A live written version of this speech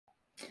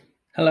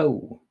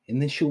Hello, in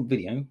this short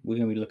video we're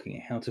going to be looking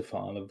at how to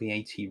file a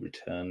VAT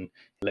return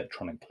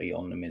electronically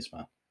on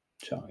Nomisma.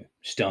 So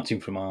starting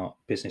from our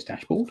business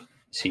dashboard,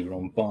 see we're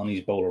on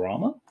Barney's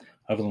Bowlerama.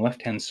 Over on the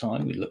left hand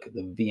side we look at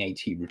the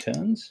VAT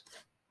returns.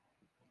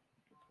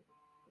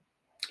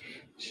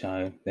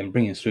 So then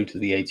bring us through to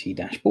the VAT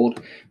dashboard.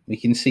 We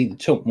can see the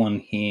top one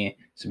here,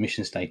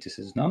 submission status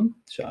is none,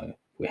 so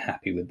we're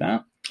happy with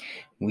that.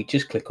 We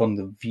just click on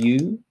the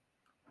view.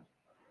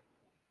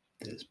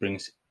 Let's bring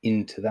us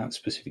into that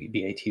specific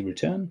VAT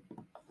return.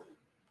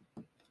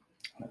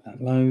 Let that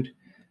load.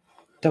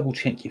 Double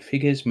check your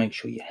figures, make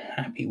sure you're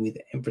happy with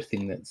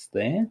everything that's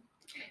there.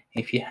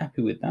 If you're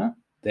happy with that,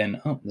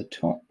 then up the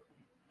top,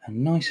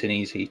 and nice and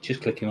easy,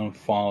 just clicking on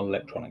File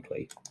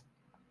Electronically.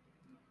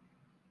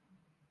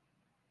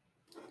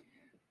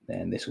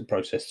 Then this will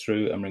process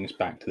through and bring us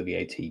back to the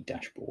VAT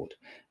dashboard.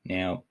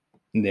 Now,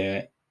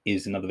 there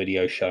is another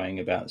video showing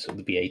about sort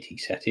of the VAT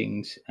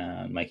settings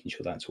and making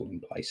sure that's all in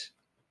place.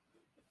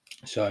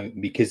 So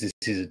because this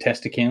is a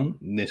test account,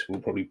 this will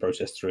probably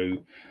process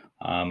through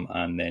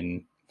and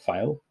then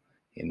fail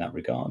in that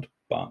regard.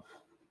 But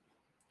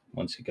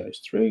once it goes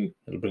through,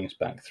 it'll bring us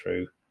back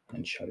through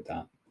and show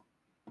that.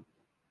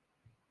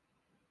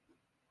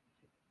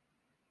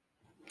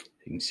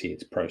 You can see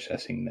it's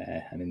processing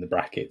there, and in the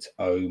brackets,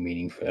 O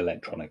meaning for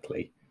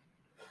electronically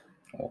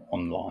or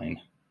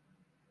online.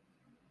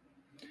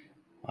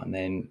 And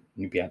then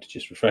you'll be able to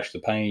just refresh the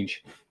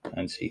page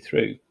and see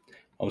through.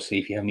 Obviously,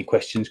 if you have any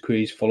questions,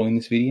 queries following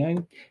this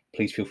video,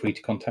 please feel free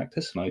to contact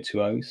us on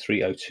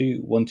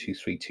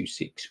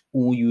 020-302-12326,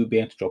 or you will be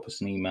able to drop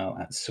us an email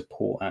at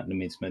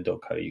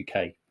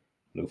support@nomisma.co.uk.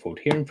 Look forward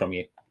to hearing from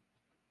you.